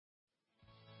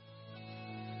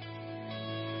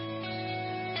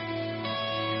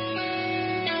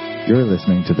You're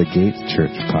listening to the Gate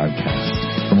Church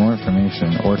podcast. For more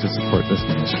information or to support this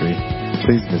ministry,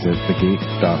 please visit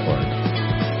thegate.org.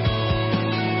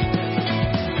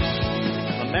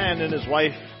 A man and his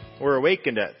wife were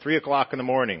awakened at 3 o'clock in the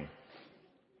morning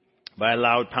by a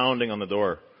loud pounding on the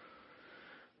door.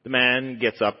 The man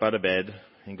gets up out of bed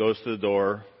and goes to the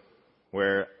door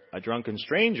where a drunken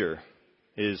stranger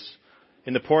is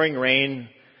in the pouring rain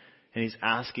and he's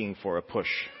asking for a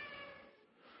push.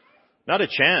 Not a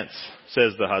chance,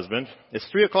 says the husband. It's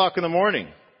 3 o'clock in the morning.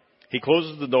 He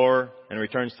closes the door and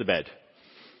returns to bed.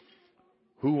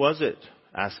 Who was it?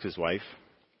 Asks his wife.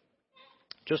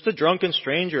 Just a drunken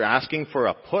stranger asking for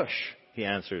a push, he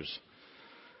answers.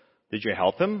 Did you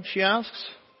help him? She asks.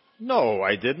 No,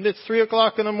 I didn't. It's 3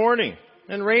 o'clock in the morning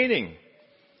and raining.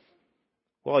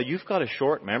 Well, you've got a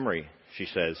short memory, she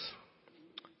says.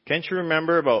 Can't you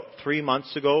remember about 3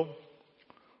 months ago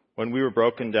when we were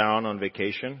broken down on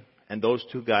vacation and those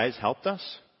two guys helped us?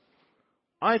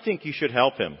 I think you should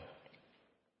help him.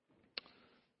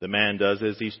 The man does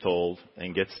as he's told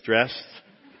and gets dressed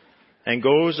and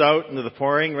goes out into the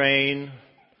pouring rain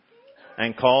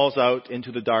and calls out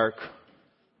into the dark.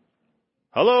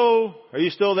 Hello, are you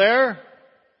still there?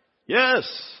 Yes,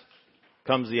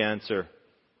 comes the answer.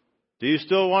 Do you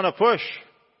still want to push?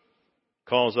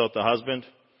 Calls out the husband.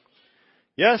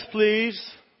 Yes, please,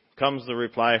 comes the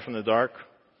reply from the dark.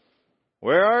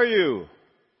 Where are you?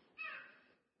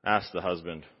 Asks the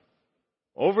husband.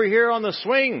 Over here on the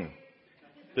swing,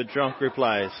 the drunk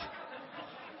replies.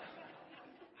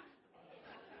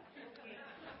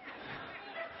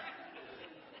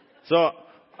 So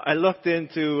I looked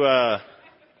into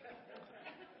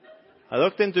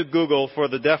Google for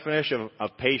the definition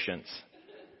of patience,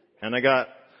 and I got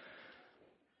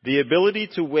the ability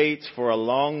to wait for a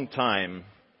long time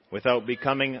without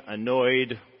becoming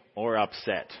annoyed or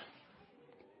upset.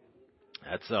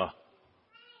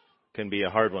 Can be a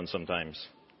hard one sometimes.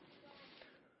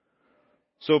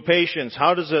 So patience,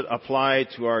 how does it apply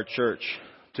to our church,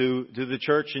 to the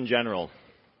church in general?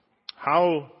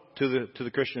 How to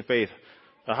the Christian faith?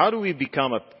 How do we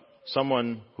become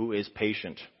someone who is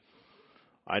patient?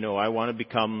 I know I want to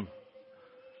become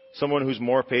someone who's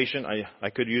more patient. I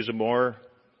could use a more.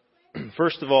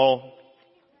 First of all,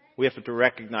 we have to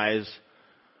recognize,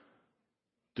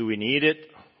 do we need it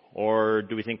or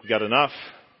do we think we got enough?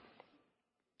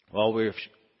 Well,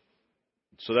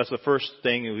 so that's the first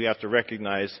thing we have to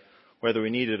recognize, whether we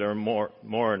need it or more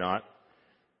or not.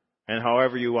 And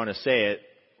however you want to say it,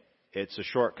 it's a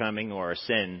shortcoming or a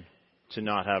sin to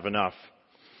not have enough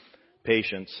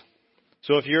patience.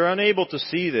 So if you're unable to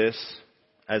see this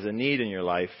as a need in your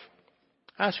life,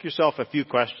 ask yourself a few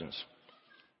questions.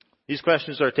 These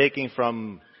questions are taken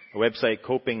from the website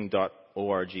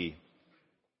coping.org.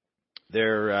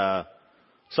 They're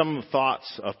some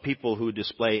thoughts of people who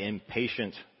display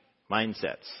impatient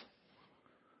mindsets.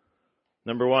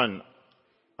 Number one,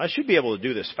 I should be able to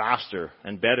do this faster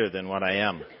and better than what I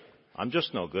am. I'm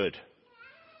just no good.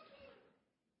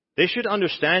 They should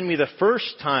understand me the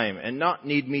first time and not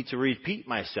need me to repeat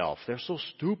myself. They're so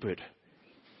stupid.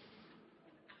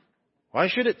 Why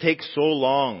should it take so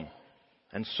long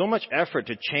and so much effort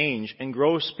to change and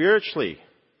grow spiritually?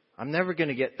 I'm never going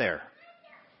to get there.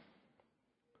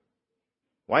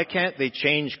 Why can't they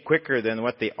change quicker than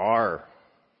what they are?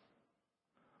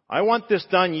 I want this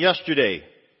done yesterday.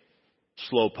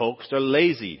 Slowpokes, they're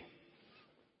lazy.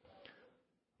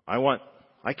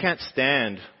 I can't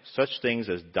stand such things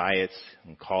as diets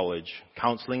in college,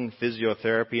 counseling,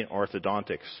 physiotherapy, and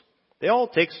orthodontics. They all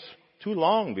take too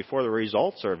long before the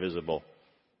results are visible.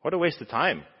 What a waste of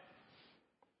time.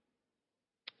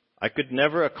 I could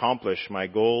never accomplish my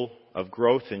goal of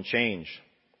growth and change,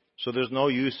 so there's no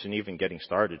use in even getting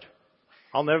started.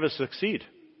 I'll never succeed.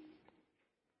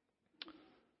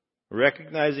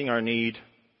 Recognizing our need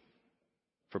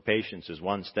for patience is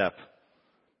one step.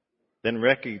 Then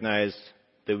recognize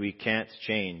that we can't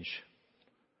change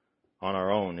on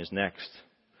our own is next.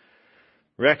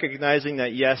 Recognizing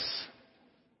that yes,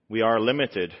 we are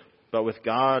limited, but with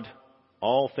God,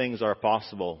 all things are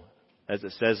possible, as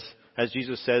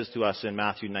Jesus says to us in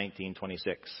Matthew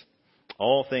 19:26.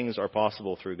 All things are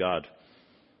possible through God.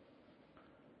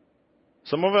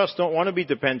 Some of us don't want to be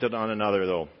dependent on another,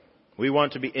 though. We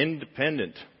want to be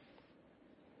independent,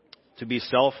 to be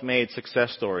self-made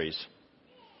success stories.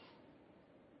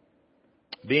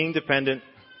 Being dependent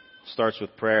starts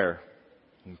with prayer.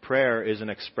 And prayer is an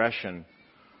expression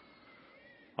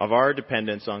of our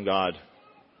dependence on God.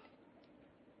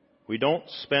 We don't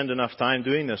spend enough time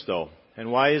doing this, though.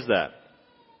 And why is that?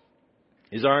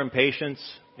 Is our impatience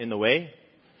in the way?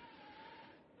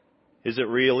 Is it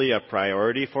really a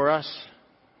priority for us?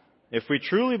 if we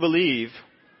truly believe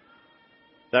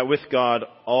that with God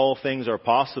all things are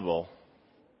possible,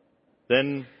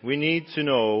 then we need to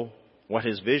know what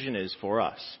His vision is for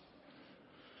us.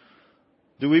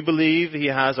 Do we believe He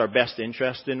has our best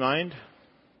interest in mind?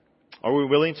 Are we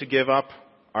willing to give up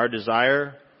our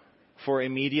desire for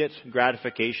immediate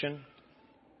gratification?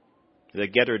 The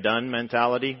get-or-done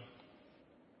mentality?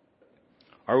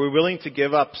 Are we willing to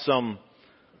give up some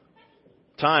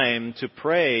time to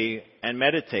pray and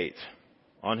meditate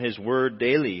on His Word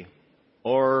daily?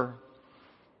 Or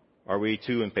are we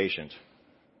too impatient?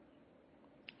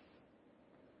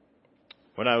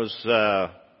 When I was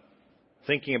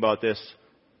thinking about this,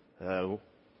 the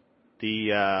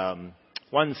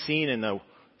one scene in the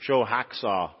show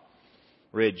Hacksaw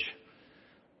Ridge,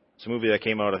 it's a movie that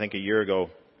came out I think a year ago,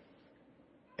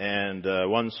 and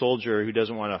one soldier who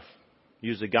doesn't want to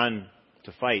use a gun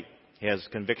to fight, he has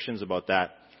convictions about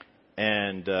that,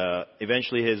 and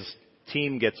eventually his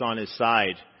team gets on his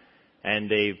side,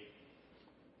 and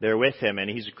they're with him, and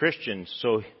he's a Christian,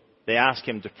 so they ask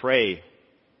him to pray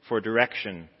for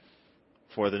direction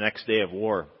for the next day of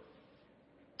war.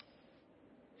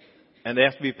 And they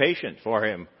have to be patient for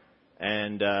him.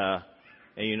 And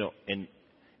you know,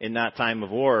 in that time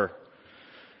of war,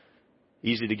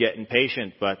 easy to get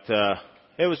impatient, but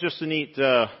it was just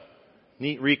a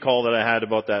neat recall that I had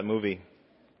about that movie.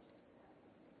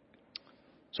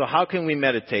 So how can we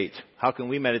meditate? How can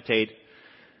we meditate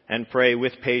and pray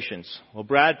with patience? Well,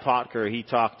 Brad Potker, he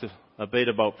talked a bit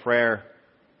about prayer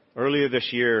earlier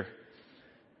this year,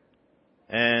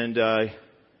 and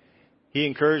he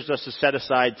encouraged us to set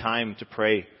aside time to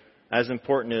pray, as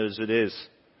important as it is.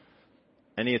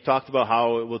 And he had talked about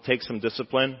how it will take some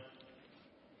discipline.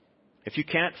 If you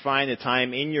can't find a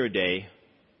time in your day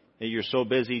that you're so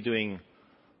busy doing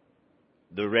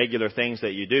the regular things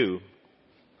that you do,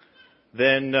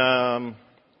 then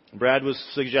Brad was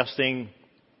suggesting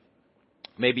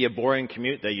maybe a boring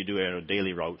commute that you do in a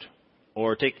daily route,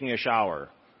 or taking a shower.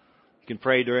 You can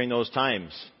pray during those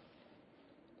times.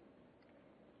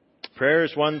 Prayer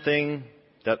is one thing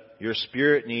that your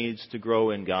spirit needs to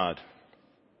grow in God.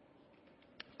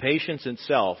 Patience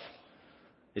itself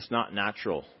is not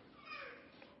natural.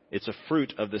 It's a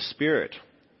fruit of the Spirit.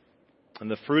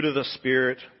 And the fruit of the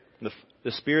Spirit,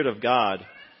 the Spirit of God,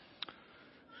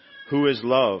 who is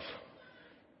love.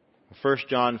 1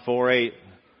 John 4:8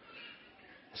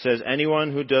 says,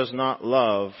 anyone who does not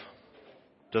love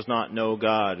does not know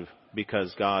God,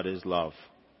 because God is love.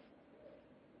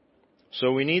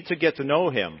 So we need to get to know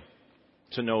Him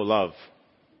to know love.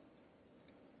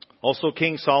 Also,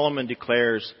 King Solomon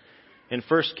declares in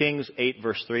 1 Kings 8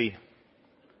 verse 3,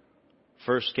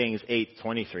 1 Kings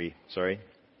 8:23,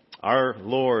 our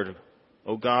Lord,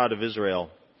 O God of Israel,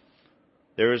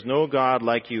 there is no God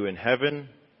like you in heaven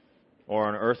or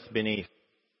on earth beneath,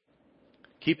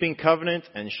 keeping covenant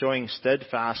and showing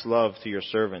steadfast love to your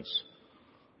servants,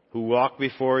 who walk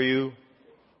before you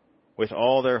with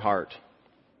all their heart.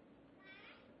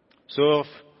 So if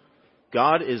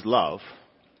God is love,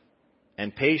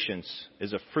 and patience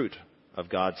is a fruit of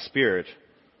God's Spirit,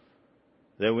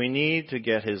 then we need to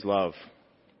get His love.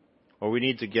 Or we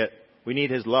need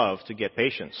His love to get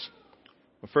patience.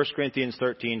 1 Corinthians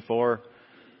 13:4,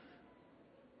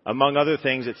 among other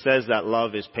things, it says that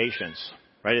love is patience.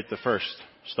 Right at the first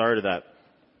start of that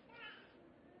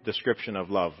description of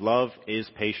love. Love is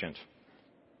patient.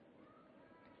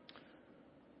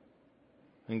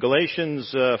 In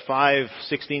Galatians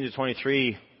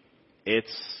 5:16-23,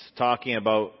 it's talking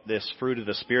about this fruit of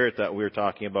the Spirit that we're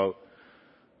talking about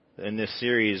in this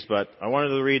series. But I wanted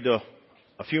to read a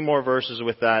few more verses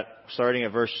with that, starting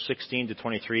at verse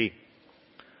 16-23.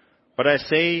 But I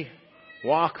say,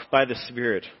 walk by the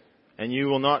Spirit, and you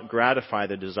will not gratify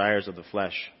the desires of the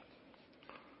flesh.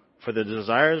 For the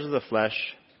desires of the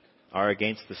flesh are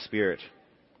against the Spirit,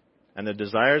 and the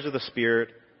desires of the Spirit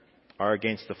are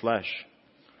against the flesh.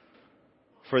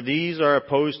 For these are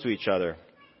opposed to each other,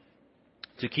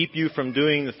 to keep you from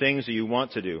doing the things that you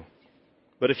want to do.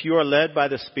 But if you are led by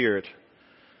the Spirit,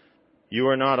 you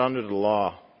are not under the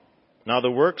law. Now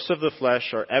the works of the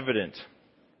flesh are evident: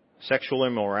 sexual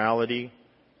immorality,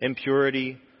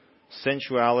 impurity,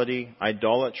 sensuality,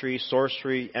 idolatry,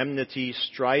 sorcery, enmity,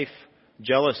 strife,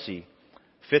 jealousy,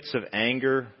 fits of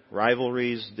anger,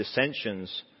 rivalries,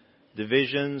 dissensions,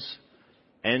 divisions,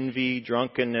 envy,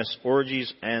 drunkenness,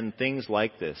 orgies, and things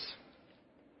like this.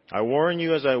 I warn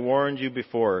you, as I warned you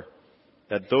before,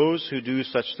 that those who do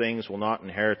such things will not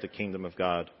inherit the kingdom of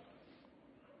God.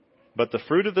 But the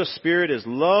fruit of the Spirit is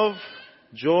love,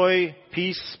 joy,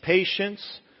 peace, patience,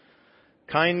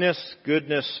 kindness,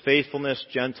 goodness, faithfulness,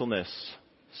 gentleness,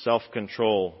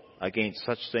 self-control. against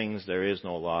such things there is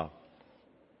no law.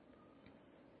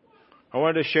 I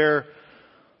wanted to share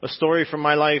a story from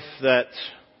my life that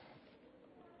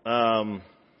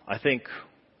I think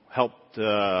helped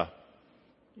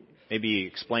maybe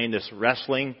explain this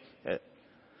wrestling.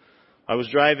 I was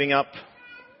driving up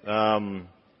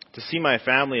to see my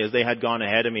family as they had gone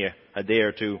ahead of me a day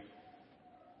or two.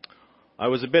 I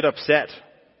was a bit upset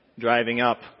driving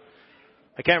up.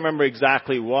 I can't remember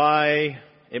exactly why.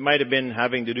 It might have been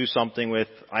having to do something with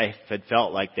I had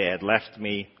felt like they had left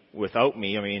me without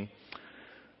me.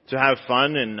 To have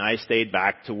fun, and I stayed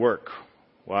back to work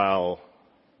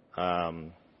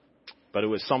but it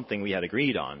was something we had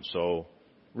agreed on. So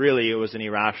really it was an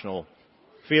irrational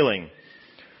feeling.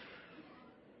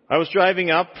 I was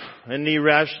driving up and the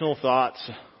irrational thoughts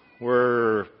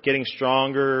were getting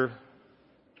stronger,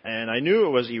 and I knew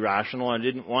it was irrational. I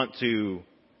didn't want to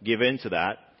give in to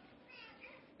that.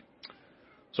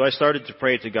 So I started to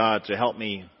pray to God to help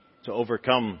me to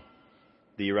overcome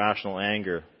the irrational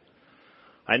anger.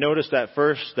 I noticed at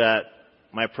first that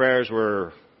my prayers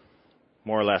were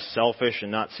more or less selfish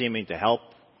and not seeming to help.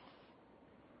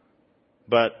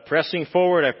 But pressing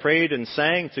forward, I prayed and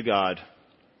sang to God,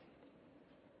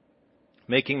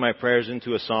 making my prayers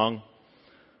into a song.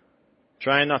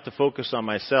 Trying not to focus on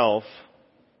myself,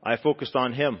 I focused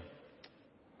on Him.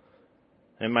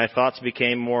 And my thoughts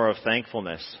became more of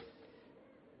thankfulness.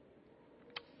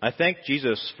 I thanked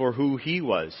Jesus for who He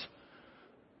was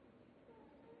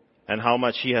and how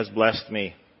much He has blessed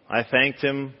me. I thanked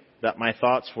Him that my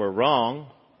thoughts were wrong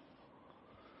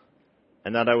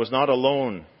and that I was not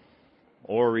alone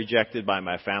or rejected by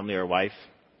my family or wife.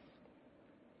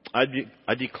 I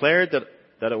declared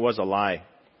that it was a lie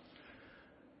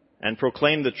and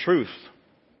proclaimed the truth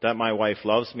that my wife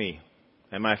loves me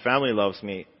and my family loves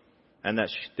me and that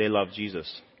they love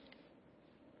Jesus.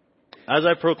 As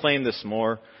I proclaimed this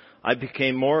more, I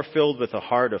became more filled with a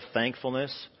heart of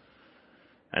thankfulness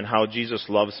and how Jesus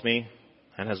loves me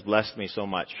and has blessed me so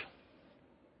much.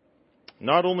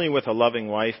 Not only with a loving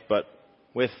wife, but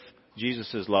with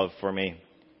Jesus' love for me.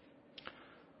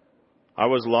 I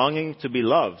was longing to be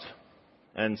loved,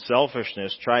 and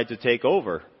selfishness tried to take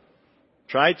over,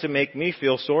 tried to make me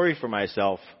feel sorry for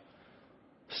myself.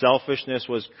 Selfishness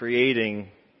was creating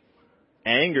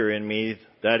anger in me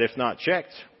that, if not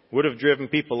checked, would have driven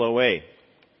people away,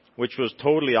 which was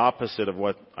totally opposite of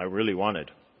what I really wanted.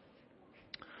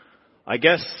 I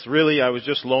guess really I was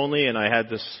just lonely, and I had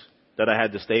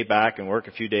to stay back and work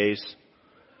a few days,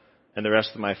 and the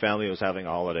rest of my family was having a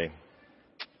holiday.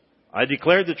 I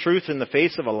declared the truth in the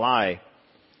face of a lie,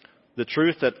 the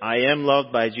truth that I am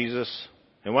loved by Jesus.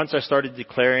 And once I started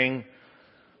declaring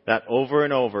that over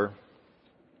and over,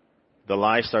 the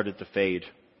lie started to fade.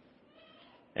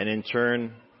 And in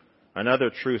turn, another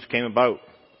truth came about,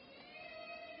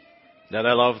 that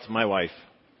I loved my wife.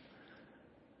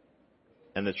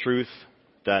 And the truth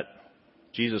that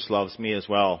Jesus loves me as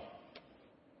well.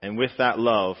 And with that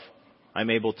love, I'm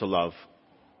able to love.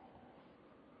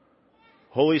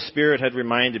 Holy Spirit had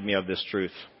reminded me of this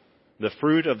truth. The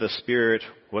fruit of the Spirit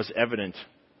was evident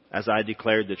as I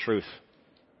declared the truth.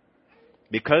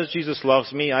 Because Jesus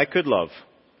loves me, I could love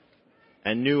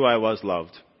and knew I was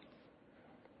loved.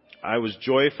 I was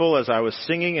joyful as I was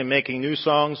singing and making new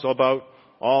songs about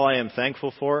all I am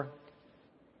thankful for.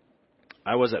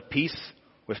 I was at peace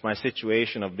with my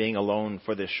situation of being alone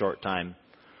for this short time,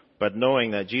 but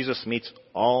knowing that Jesus meets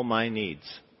all my needs.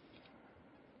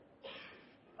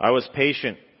 I was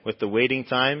patient with the waiting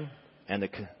time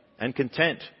and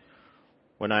content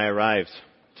when I arrived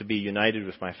to be united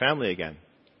with my family again.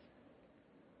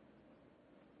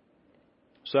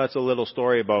 So that's a little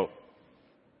story about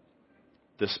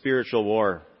the spiritual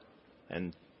war,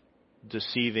 and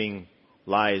deceiving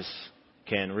lies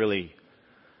can really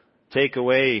take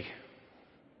away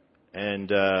and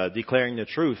declaring the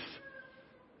truth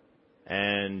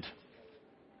and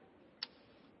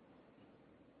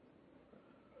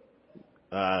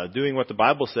doing what the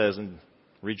Bible says and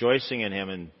rejoicing in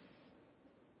Him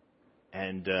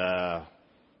and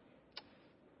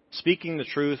speaking the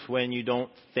truth when you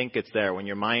don't think it's there, when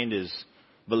your mind is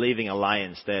believing a lie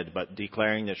instead, but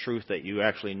declaring the truth that you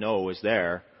actually know is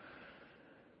there,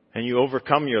 and you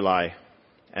overcome your lie,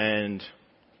 and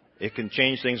it can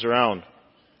change things around.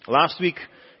 Last week,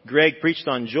 Greg preached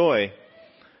on joy,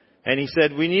 and he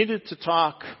said we needed to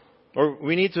talk, or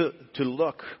we need to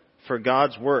look for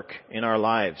God's work in our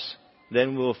lives.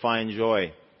 Then we'll find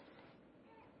joy.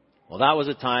 Well, that was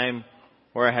a time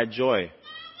where I had joy,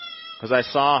 because I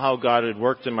saw how God had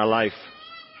worked in my life.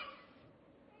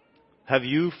 Have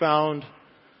you found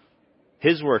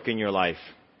His work in your life?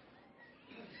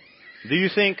 Do you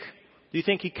think Do you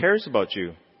think He cares about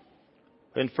you?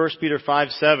 In 1 Peter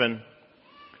 5:7,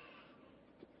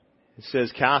 it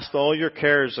says, cast all your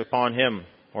cares upon Him,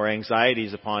 or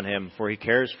anxieties upon Him, for He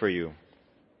cares for you.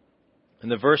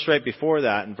 And the verse right before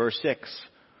that, in verse 6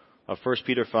 of 1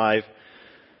 Peter 5,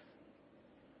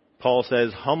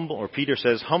 Peter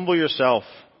says, humble yourself,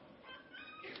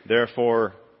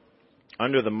 therefore,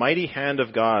 under the mighty hand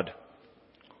of God,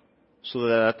 so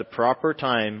that at the proper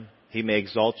time He may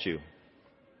exalt you.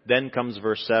 Then comes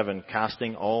verse 7,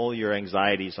 casting all your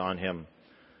anxieties on Him,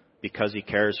 because He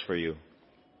cares for you.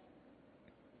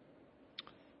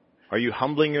 Are you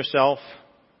humbling yourself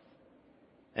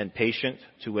and patient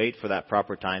to wait for that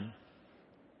proper time?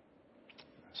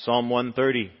 Psalm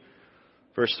 130,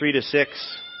 verse 3 to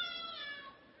 6,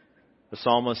 the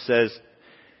psalmist says,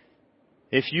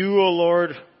 if you, O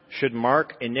Lord, should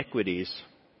mark iniquities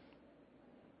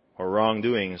or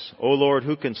wrongdoings, O Lord,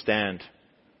 who can stand?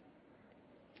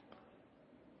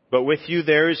 But with you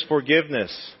there is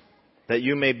forgiveness, that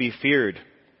you may be feared.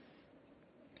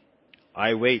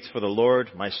 I wait for the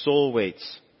Lord, my soul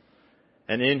waits.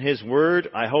 And in His word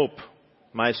I hope.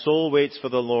 My soul waits for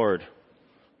the Lord,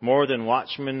 more than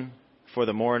watchmen for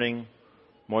the morning,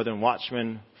 more than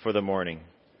watchmen for the morning.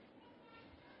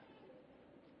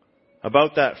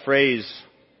 About that phrase,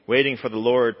 waiting for the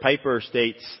Lord, Piper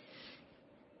states,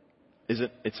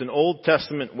 it's an Old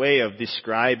Testament way of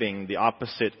describing the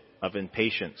opposite of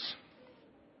impatience.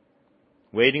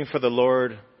 Waiting for the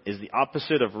Lord is the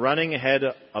opposite of running ahead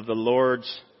of the Lord,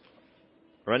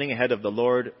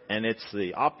 and it's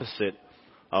the opposite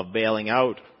of bailing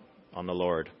out on the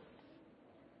Lord.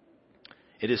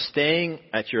 It is staying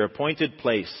at your appointed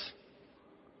place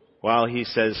while He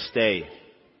says stay.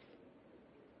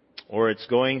 Or it's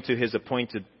going at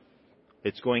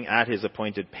His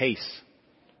appointed pace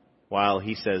while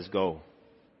He says go.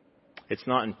 It's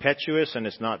not impetuous and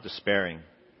it's not despairing.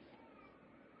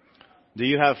 Do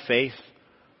you have faith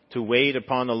to wait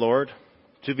upon the Lord,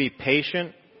 to be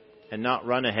patient and not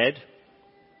run ahead,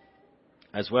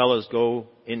 as well as go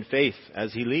in faith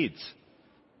as He leads?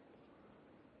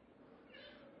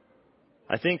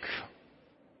 I think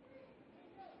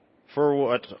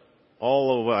for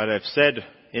all of what I've said,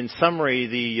 in summary,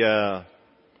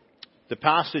 the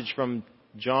passage from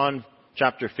John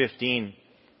chapter 15,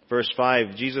 verse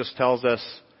 5, Jesus tells us,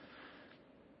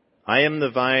 I am the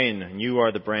vine and you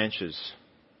are the branches.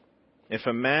 If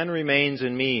a man remains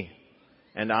in me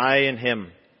and I in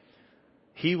him,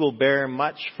 he will bear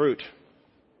much fruit.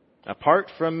 Apart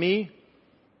from me,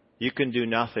 you can do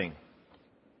nothing.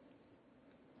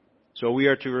 So we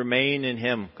are to remain in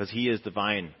Him because He is the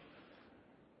vine.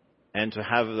 And to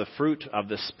have the fruit of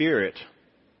the Spirit,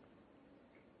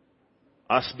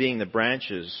 us being the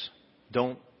branches,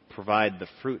 don't provide the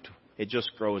fruit. It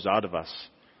just grows out of us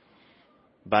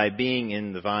by being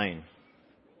in the vine,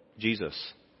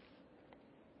 Jesus.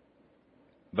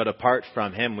 But apart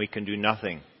from Him, we can do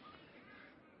nothing.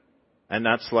 And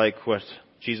that's like what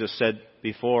Jesus said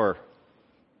before,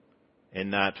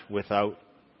 in that with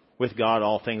God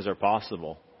all things are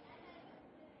possible.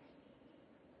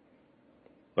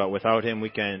 But without Him, we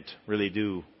can't really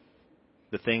do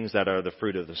the things that are the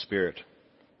fruit of the Spirit.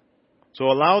 So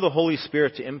allow the Holy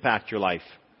Spirit to impact your life.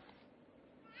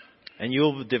 And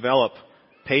you'll develop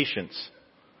patience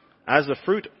as the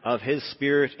fruit of His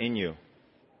Spirit in you,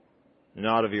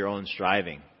 not of your own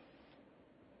striving.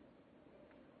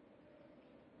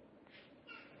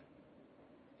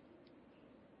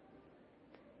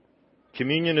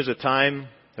 Communion is a time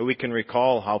that we can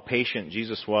recall how patient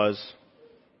Jesus was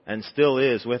and still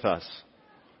is with us.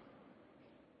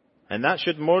 And that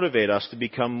should motivate us to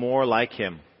become more like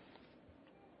Him,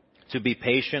 to be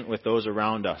patient with those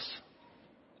around us,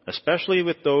 especially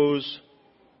with those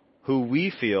who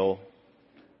we feel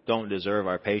don't deserve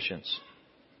our patience.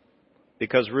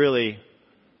 Because really,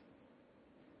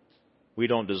 we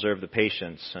don't deserve the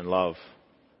patience and love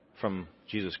from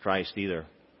Jesus Christ either.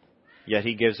 Yet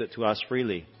He gives it to us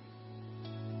freely